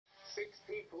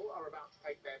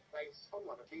take their place on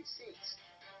one of these seats.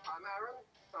 I'm Aaron,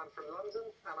 I'm from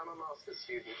London, and I'm a master's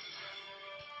student.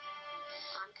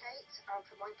 I'm Kate, I'm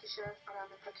from Lancashire, and I'm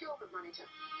a procurement manager.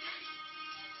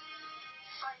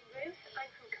 I'm Ruth, I'm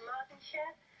from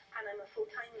Carmarthenshire, and I'm a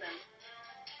full-time mum.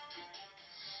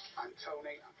 I'm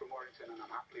Tony, I'm from Warrington, and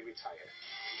I'm happily retired.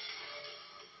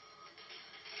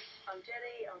 I'm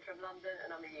Jenny, I'm from London,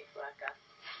 and I'm a youth worker.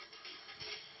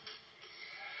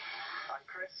 I'm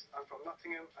Chris, I'm from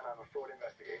Nottingham, and I'm a fraud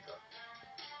investigator.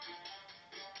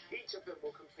 Each of them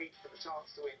will compete for the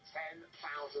chance to win £10,000.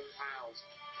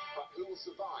 But who will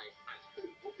survive and who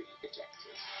will be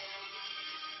ejected?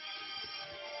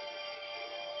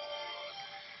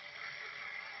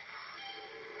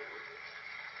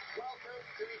 Welcome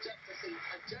to Ejector Seat,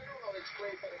 a general knowledge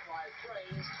quiz that requires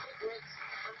brains, quick wits,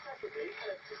 and preferably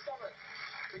an empty stomach.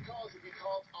 Because if you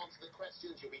can't answer the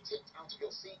questions, you'll be tipped out of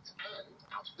your seat and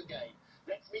out of the game.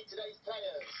 Let's meet today's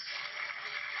players.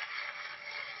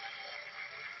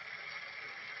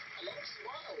 A lot of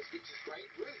smiles, which is great.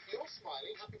 Ruth, you're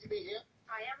smiling. Happy to be here.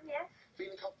 I am, yes.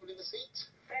 Feeling comfortable in the seat?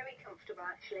 Very comfortable,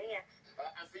 actually, yes.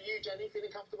 And for you, Jenny,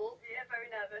 feeling comfortable? Yeah, very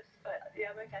nervous, but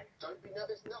yeah, I'm okay. Don't be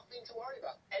nervous. Nothing to worry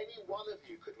about. Any one of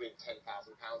you could win £10,000,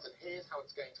 and here's how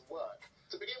it's going to work.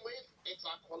 To begin with, it's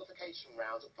our qualification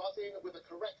round. Buzz in with a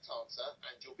correct answer,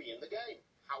 and you'll be in the game.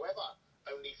 However,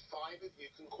 only 5 of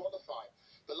you can qualify.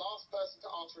 The last person to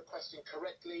answer a question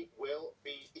correctly will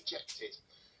be ejected.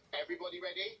 Everybody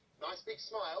ready? Nice big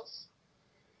smiles.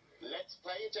 Let's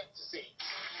play Ejector Seat.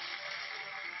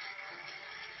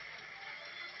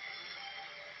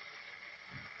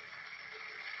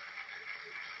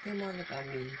 Come on,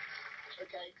 Gummy.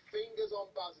 Okay, fingers on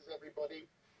buzzers, everybody.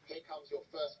 Here comes your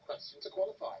first question to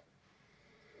qualify.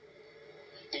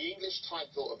 The English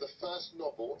title of the first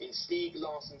novel in Stieg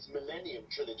Larsson's Millennium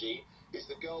trilogy is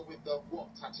The Girl with the What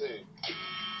tattoo?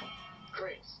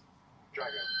 Chris.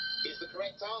 Dragon. Is the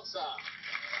correct answer.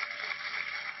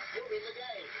 You're in the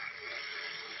game.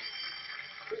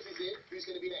 Chris is in. Who's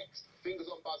going to be next? Fingers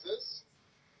on buzzers.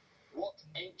 What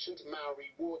ancient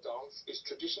Maori war dance is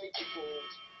traditionally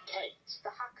performed, Kate?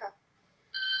 The haka.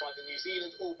 By the New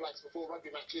Zealand All Blacks before rugby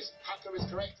matches. Haka is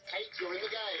correct. Kate, you're in the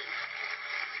game.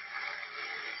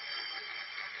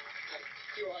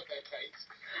 You're right there, Kate.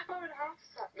 I'm in half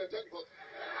set. No, don't look.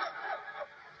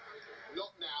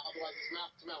 Not now, otherwise it's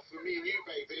mouth to mouth for me and you,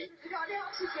 baby. You got any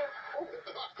oxygen? Oh,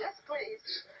 yes, please.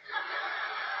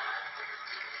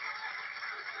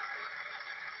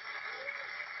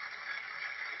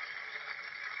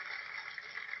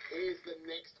 Here's the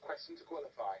next question to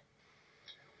qualify.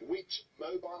 Which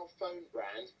mobile phone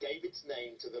brand gave its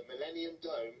name to the Millennium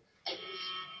Dome?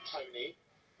 Tony.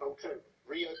 O2.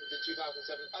 Reopened in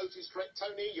 2007. O2's correct.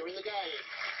 Tony, you're in the game.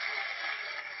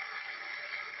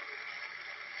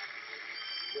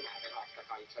 You're not having half the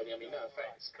fun, Tony. I mean, no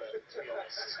offence, but to be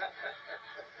honest.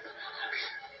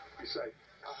 You say.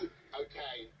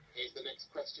 Okay, here's the next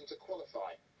question to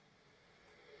qualify.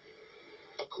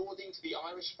 According to the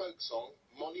Irish folk song,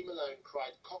 Molly Malone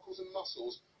cried cockles and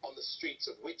mussels on the streets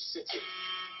of which city?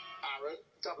 Aaron.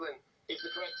 Dublin. Is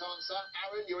the correct answer.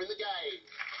 Aaron, you're in the game.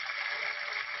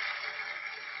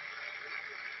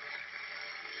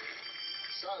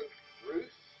 So,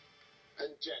 Ruth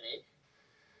and Jenny,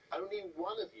 only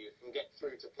one of you can get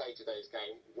through to play today's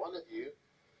game. One of you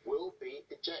will be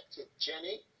ejected.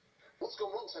 Jenny, what's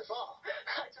gone wrong so far?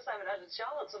 I just haven't had a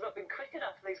chance. I've not been quick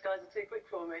enough. These guys are too quick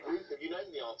for me. Ruth, have you known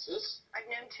the answers? I've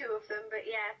known 2 of them, but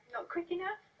yeah, not quick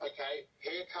enough. Okay,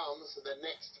 here comes the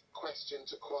next question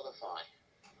to qualify.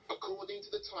 According to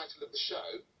the title of the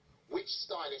show, which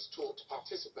stylist taught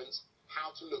participants how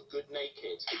to look good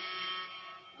naked?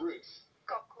 Ruth.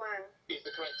 Gok Wan. Is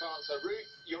the correct answer.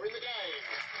 Ruth, you're in the game.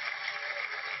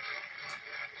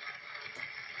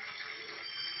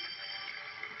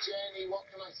 Jenny, what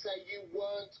can I say? You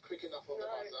weren't quick enough on the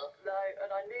buzzer. No,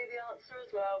 and I knew the answer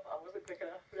as well, but I wasn't quick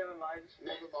enough. Never mind.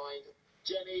 Never mind.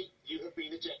 Jenny, you have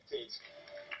been ejected.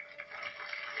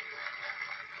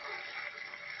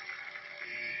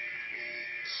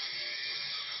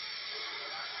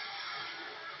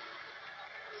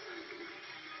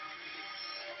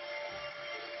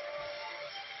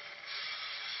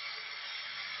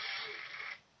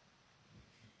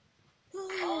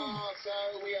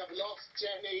 So we have lost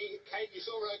Jenny. Kate, you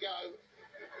saw her go.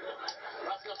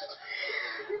 That's not it.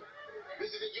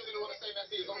 This is it. You're going to want to stay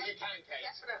messy as long as you can, Kate.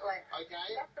 Definitely. Okay?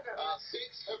 Definitely.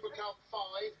 6 have become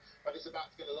 5, but it's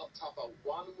about to get a lot tougher.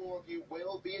 One more of you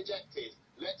will be ejected.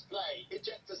 Let's play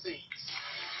Ejector Seats.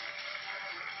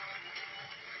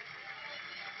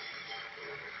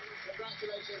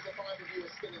 Congratulations, the 5 of you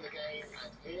are still in the game,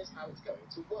 and here's how it's going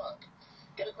to work.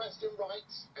 Get a question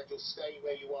right, and you'll stay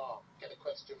where you are. Get a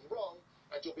question wrong,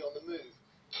 and you'll be on the move.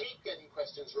 Keep getting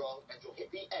questions wrong, and you'll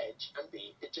hit the edge and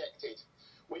be ejected.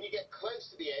 When you get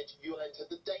close to the edge, you'll enter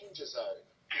the danger zone.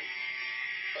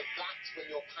 But that's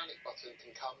when your panic button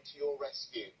can come to your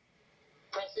rescue.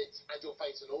 Press it, and you'll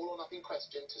face an all-or-nothing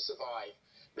question to survive.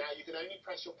 Now, you can only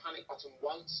press your panic button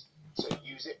once, so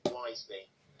use it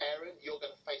wisely. Aaron, you're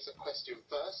going to face a question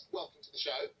first. Welcome to the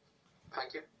show.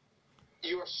 Thank you.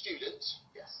 You're a student.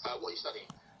 Yes. What are you studying?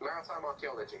 Maritime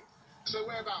archaeology. So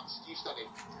whereabouts do you study?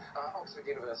 Oxford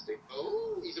University.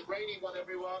 Oh, he's a brainy one,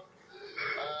 everyone.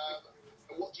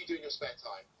 What do you do in your spare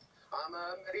time? I'm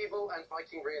a medieval and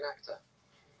Viking reenactor.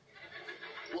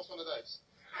 What's one of those?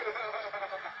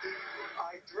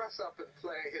 I dress up and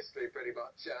play history pretty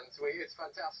much, and it's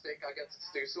fantastic. I get to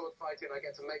do sword fighting, I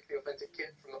get to make the authentic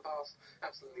kit from the past.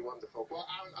 Absolutely wonderful. Well,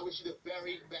 Aaron, I wish you the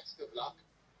very best of luck.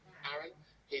 Aaron,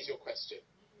 here's your question.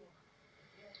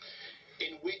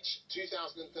 In which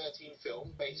 2013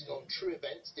 film, based on true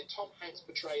events, did Tom Hanks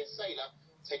portray a sailor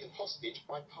taken hostage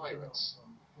by pirates?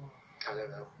 I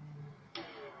don't know.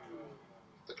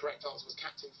 The correct answer was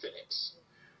Captain Phillips.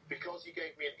 Because you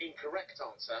gave me an incorrect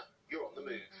answer, you're on the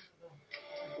move.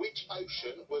 Which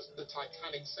ocean was the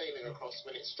Titanic sailing across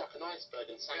when it struck an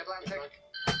iceberg and sank? The Atlantic.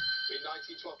 In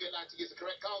 1912, the Atlantic is the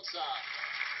correct answer.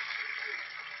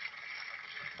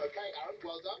 Okay, Aaron,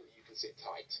 well done. You can sit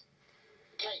tight.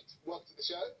 Kate, welcome to the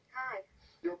show. Hi.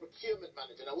 You're a procurement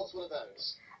manager. Now, what's one of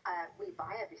those? We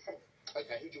buy everything.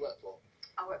 Okay, who do you work for?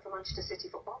 I work for Manchester City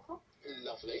Football Club.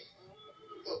 Lovely.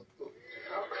 Oh, oh.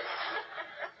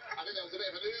 I think there was a bit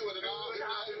of an ooh and an ah.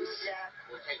 Yeah.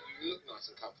 Well, Kate, you look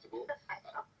nice and comfortable.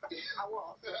 I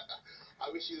was. I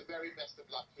wish you the very best of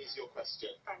luck. Here's your question.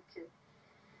 Thank you.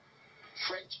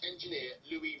 French engineer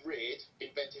Louis Reard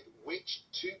invented which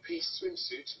two-piece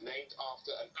swimsuit named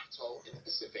after an atoll in the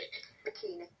Pacific?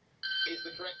 Bikini. Is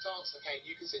the correct answer, Kate.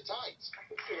 You can sit tight.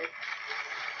 Thank you.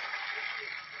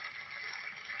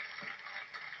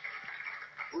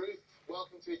 Ruth,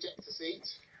 welcome to Ejector Seat.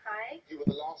 Hi. You were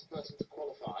the last person to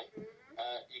qualify.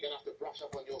 You're going to have to brush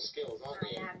up on your skills, aren't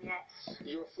you? I am, yes.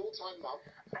 You're a full-time mum.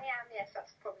 I am, yes.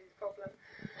 That's probably the problem.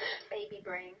 Baby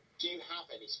brain. Do you have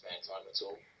any spare time at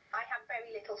all? I have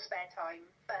very little spare time,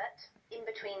 but in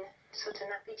between sort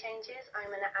of nappy changes, I'm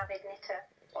an avid knitter.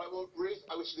 All right, well, Ruth,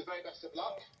 I wish you the very best of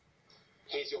luck.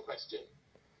 Here's your question.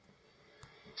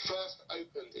 First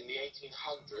opened in the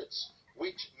 1800s,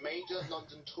 which major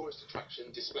London tourist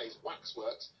attraction displays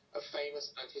waxworks of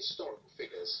famous and historical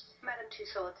figures? Madame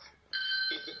Tussauds.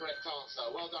 Is the correct answer.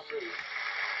 Well done, Ruth.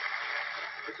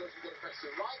 Because you got a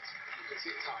question right, you can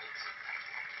sit tight.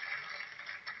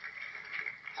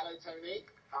 Hello, Tony.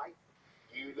 Hi.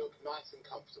 You look nice and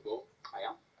comfortable. I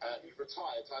am. You've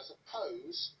retired, so I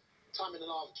suppose time in an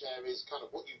armchair is kind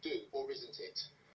of what you do, or isn't it?